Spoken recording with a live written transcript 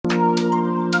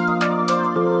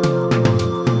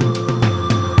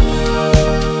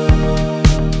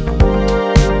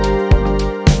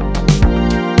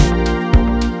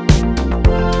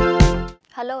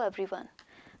everyone.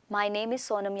 My name is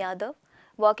Sonam Yadav,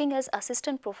 working as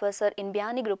Assistant Professor in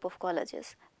Biyani Group of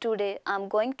Colleges. Today I am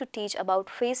going to teach about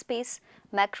phase space,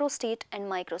 macrostate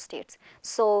and microstates.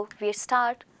 So we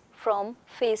start from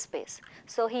phase space.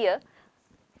 So here,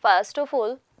 first of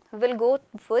all, we'll go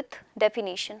with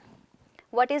definition.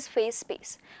 What is phase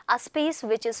space? A space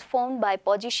which is formed by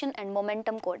position and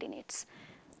momentum coordinates.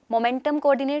 Momentum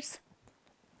coordinates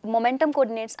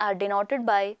are denoted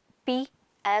by P,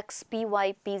 X, Py,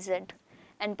 Pz,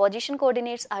 and position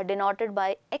coordinates are denoted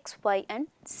by X, Y and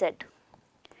Z.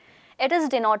 It is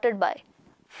denoted by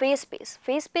phase space.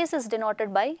 Phase space is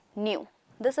denoted by nu.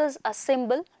 This is a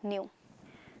symbol nu.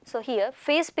 So here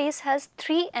phase space has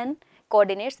 3n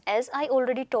coordinates, as I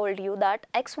already told you that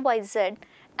X, Y, Z,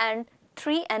 and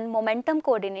 3n momentum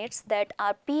coordinates that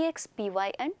are Px, Py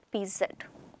and Pz.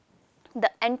 The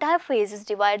entire phase is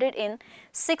divided in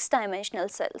 6-dimensional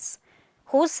cells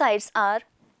whose sides are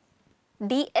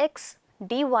dx,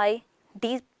 dy,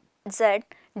 dz,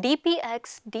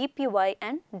 dpx, dpy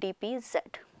and dpz.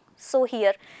 So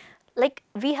here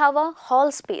we have a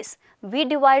whole space. We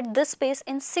divide this space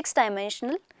in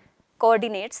 6-dimensional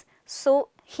coordinates. So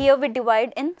here we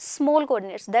divide in small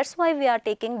coordinates. That's why we are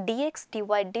taking dx, dy,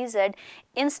 dz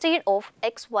instead of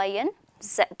x, y and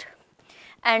z.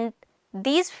 And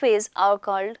these phases are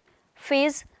called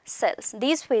phase cells.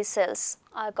 These phase cells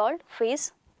are called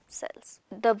phase cells.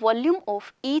 The volume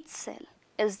of each cell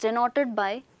is denoted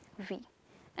by V,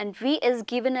 and V is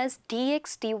given as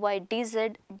dx, dy,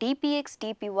 dz, dpx,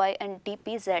 dpy and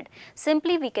dpz.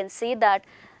 Simply we can say that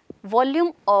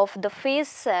volume of the phase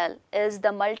cell is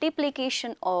the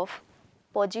multiplication of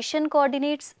position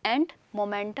coordinates and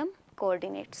momentum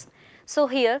coordinates. So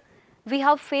here we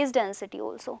have phase density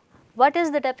also. What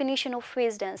is the definition of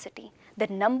phase density? The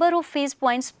number of phase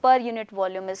points per unit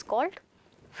volume is called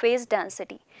phase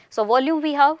density. So volume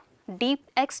we have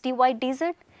dx, dy,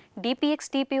 dz, dpx,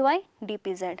 dpy,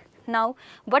 dpz. Now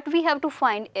what we have to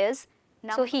find is,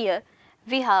 so here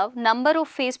we have number of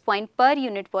phase point per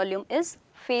unit volume is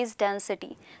phase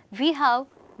density. We have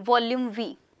volume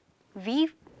V,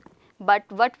 but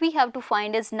what we have to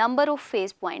find is number of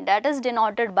phase point, that is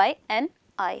denoted by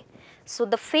Ni. So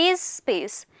the phase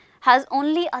space has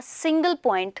only a single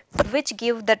point which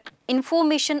give that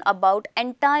information about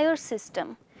entire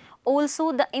system.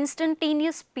 Also the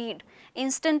instantaneous speed,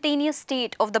 instantaneous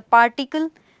state of the particle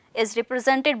is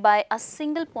represented by a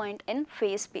single point in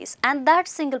phase space, and that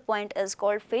single point is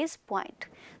called phase point.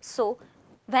 So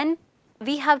when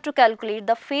we have to calculate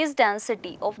the phase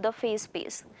density of the phase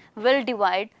space, we'll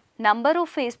divide number of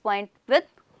phase point with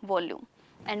volume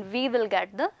and we will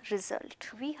get the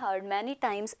result. We heard many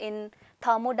times in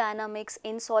thermodynamics,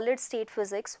 in solid state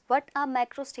physics, what are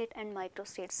macrostate and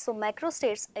microstates. So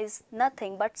macrostates is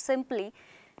nothing but simply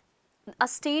a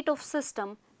state of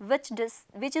system which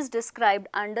is described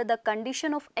under the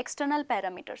condition of external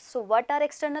parameters. So what are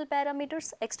external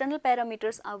parameters? External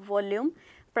parameters are volume,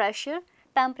 pressure,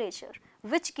 temperature,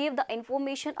 which give the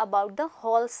information about the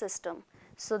whole system.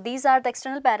 So these are the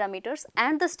external parameters,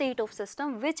 and the state of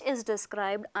system which is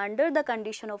described under the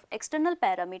condition of external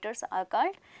parameters are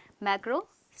called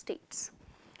macrostates.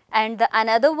 And the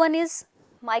another one is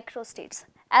microstates.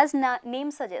 As name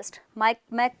suggests,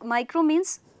 micro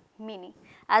means mini.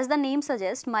 As the name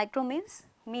suggests, micro means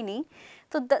mini.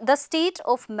 So the state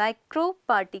of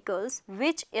microparticles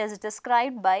which is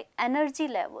described by energy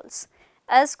levels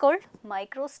is called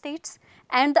microstates.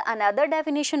 And the another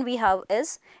definition we have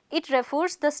is, it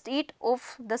refers the state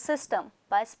of the system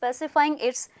by specifying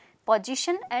its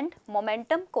position and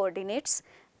momentum coordinates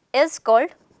is called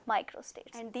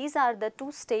microstates. And these are the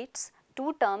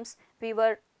two terms we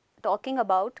were talking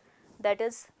about, that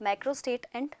is macrostate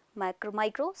and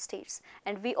microstates,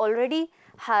 and we already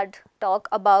had talked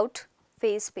about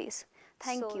phase space.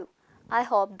 Thank you. I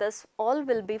hope this all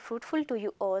will be fruitful to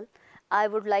you all. I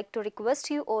would like to request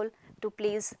you all to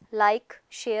please like,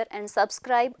 share and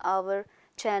subscribe our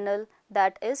channel,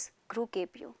 that is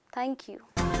GRUKPU. Thank you.